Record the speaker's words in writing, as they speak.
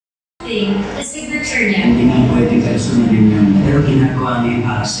something, a signature niya. Hindi mo pwede sunodin yun, pero ginagawa niya yung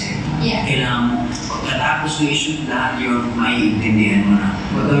para sa'yo. Yeah. Kailangan pagkatapos ng issue, lahat yun, maiintindihan mo na.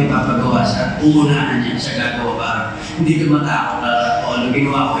 Huwag kang ipapagawa sa uunahan niya sa gagawa para hindi ka matakot na ano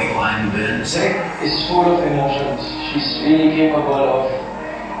ginawa ko, ikawain mo ba yun? Zek is full of emotions. She's really capable of,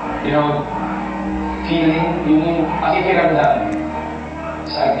 you know, feeling, yung pakikiramdam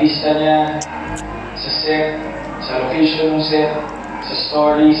sa artista niya, sa set, sa location ng set, sa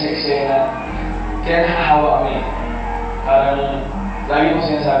story, sa eksena. Kaya nakahawa kami. Parang, lagi kong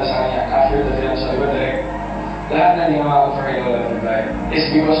sinasabi sa kanya, after the film, sabi ko direct, lahat na ginawa ko for Kathniel Alden is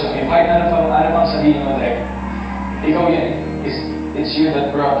because of you. Kahit ano pang sabihin mo direct, ikaw yan. It's you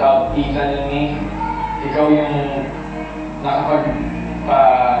that brought out Ethan and me. Ikaw yung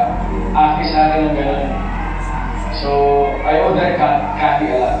nakapag-aki sa akin ng ganun. So, I owe that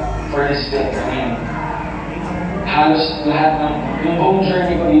Cathy a lot for this film. I mean, halos lahat ng, yung buong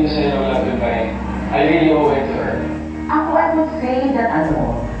journey ko dito sa Kathniel Alden, I really owe it to her. Ako, I would say that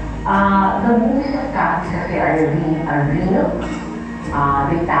the movies of Cathy kasi are real.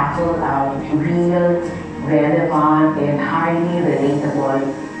 They tackle real, relevant, and highly relatable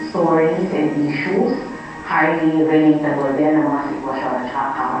stories and issues. Highly relatable din ang mga sitwasyon at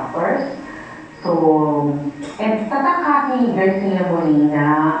characters. So, and Cathy Garcia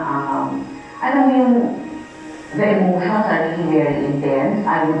Molina, alam mo yung the emotions are really very intense.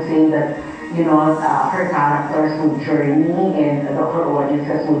 I would say that, you know, her characters would journey and her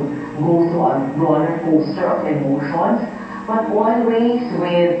audiences would go through a roller coaster of emotions, but always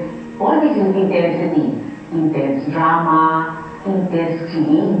with intensity. Intense drama, intense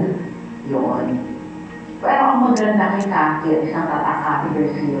kilig, yun. Pero ang maganda kay Cathy, isang Cathy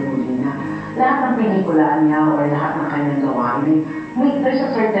Garcia Molina, lahat ng pelikula niya or lahat ng kanyang gawain, there's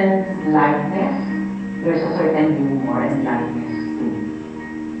a certain lightness, there's a certain humor and lightness to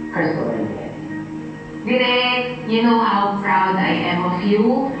her story. Direk, you know how proud I am of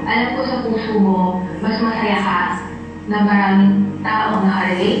you. Alam ko sa puso mo, mas masaya ka na maraming taong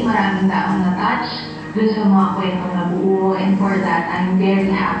nakarelate, maraming taong na-touch dun sa mga kwentong nabuo, and for that, I'm very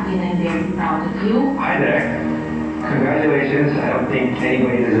happy and I'm very proud of you. Hi there. Congratulations. I don't think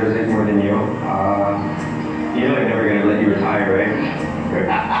anybody deserves it more than you. You know I'm never going to let you retire, right?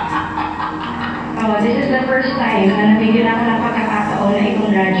 Oh, this is the first time na nabigyan ako ng pagkakataon na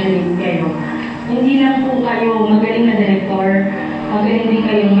i-congratulate kayo. Hindi lang po kayo magaling na director, magaling din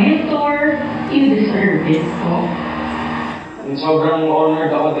kayong mentor, you deserve it po. Sobrang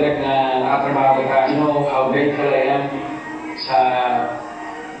honored ako direct na nakatrabaho kita. You know how grateful I am sa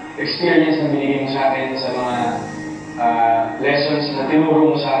experience na binigay mo sa akin, sa mga lessons na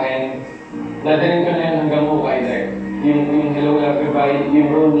tinuro mo sa akin. Dadalhin ko na yun hanggang hukay direct. Yung Hello Love Goodbye, yung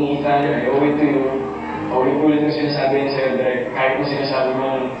role ni Ethan, I owe it to you. Ulit-ulit ko sinasabi niya sa'yo direct. Kahit kung sinasabi mo,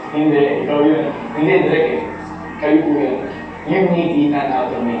 hindi, ikaw yun. Hindi direct eh. Kayo po yun. You need Ethan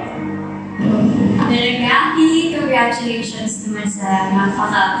out of me. Cathy, congratulations naman sa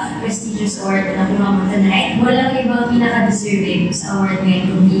napaka-prestigious award na nakuha mo tonight. Walang ibang pinaka-deserving sa award ngayon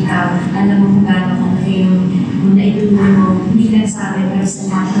kung di ka alam mo kung gano'n ka na yung naitulong mo, hindi lang sa amin, pero sa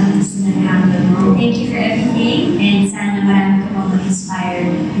lahat ng artista na nahandle mo. Thank you for everything, and sana marami ka pang ma-inspire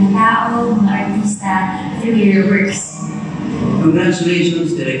na tao, mga artista, through your works.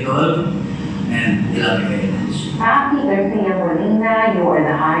 Congratulations, Director, and I love you very much. Cathy Garcia Molina, you are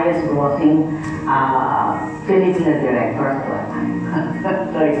the highest grossing Filipino director of all time.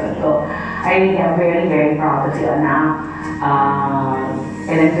 So I really am very, very proud of you, Anak.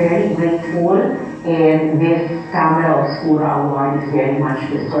 And I'm very grateful. And this Camera Obscura Award is very much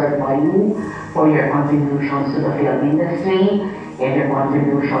deserved by you for your contributions to the film industry and your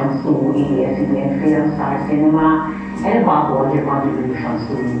contributions to ABS-CBN Film Star Cinema, and above all, your contributions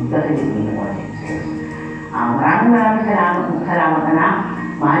to the Filipino audiences. Maraming salamat, anak.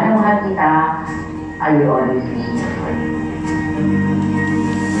 Mahal na mahal kita. I will always be here for you.